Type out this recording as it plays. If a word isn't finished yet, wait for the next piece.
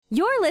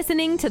You're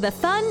listening to the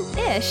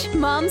Fun-ish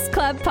Moms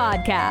Club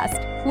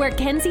podcast, where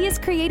Kenzie is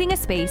creating a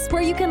space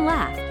where you can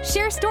laugh,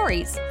 share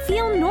stories,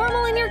 feel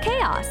normal in your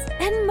chaos,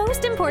 and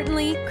most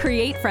importantly,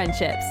 create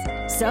friendships.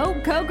 So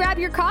go grab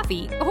your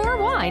coffee or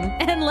wine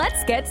and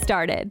let's get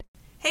started.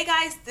 Hey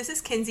guys, this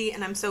is Kenzie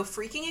and I'm so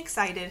freaking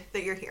excited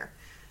that you're here.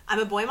 I'm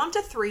a boy mom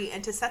to 3,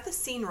 and to set the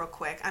scene real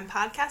quick, I'm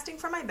podcasting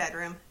from my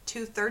bedroom,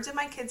 2/3 of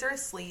my kids are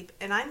asleep,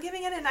 and I'm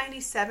giving it a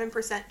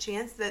 97%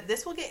 chance that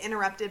this will get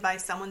interrupted by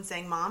someone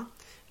saying, "Mom."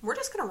 We're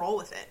just going to roll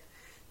with it.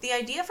 The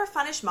idea for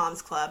Fun-ish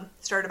Moms Club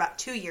started about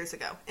 2 years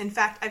ago. In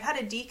fact, I've had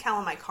a decal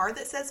on my car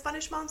that says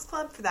Fun-ish Moms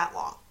Club for that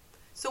long.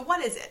 So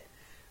what is it?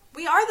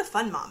 We are the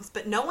fun moms,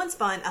 but no one's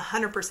fun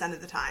 100%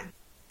 of the time.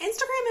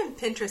 Instagram and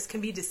Pinterest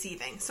can be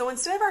deceiving, so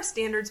instead of our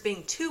standards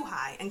being too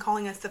high and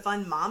calling us the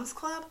Fun Moms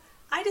Club,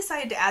 I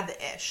decided to add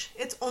the ish.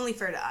 It's only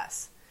fair to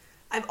us.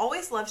 I've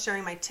always loved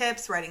sharing my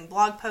tips, writing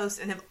blog posts,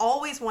 and have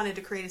always wanted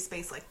to create a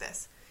space like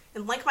this.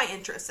 And like my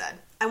intro said,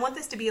 I want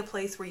this to be a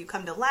place where you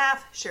come to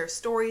laugh, share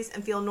stories,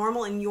 and feel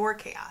normal in your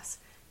chaos.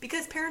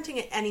 Because parenting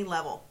at any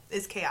level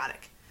is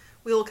chaotic.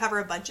 We will cover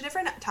a bunch of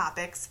different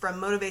topics, from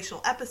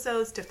motivational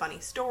episodes to funny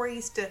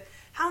stories to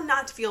how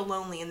not to feel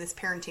lonely in this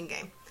parenting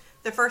game.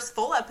 The first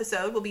full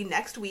episode will be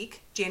next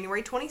week,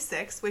 January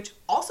 26th, which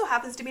also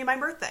happens to be my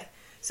birthday.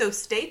 So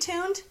stay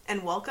tuned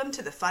and welcome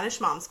to the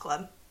Fun-ish Moms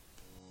Club.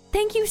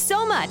 Thank you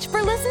so much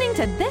for listening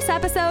to this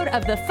episode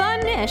of the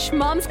Fun-ish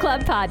Moms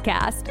Club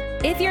podcast.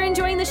 If you're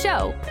enjoying the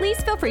show, please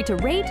feel free to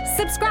rate,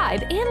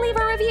 subscribe, and leave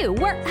a review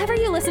wherever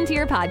you listen to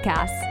your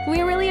podcasts.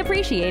 We really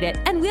appreciate it,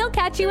 and we'll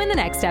catch you in the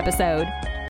next episode.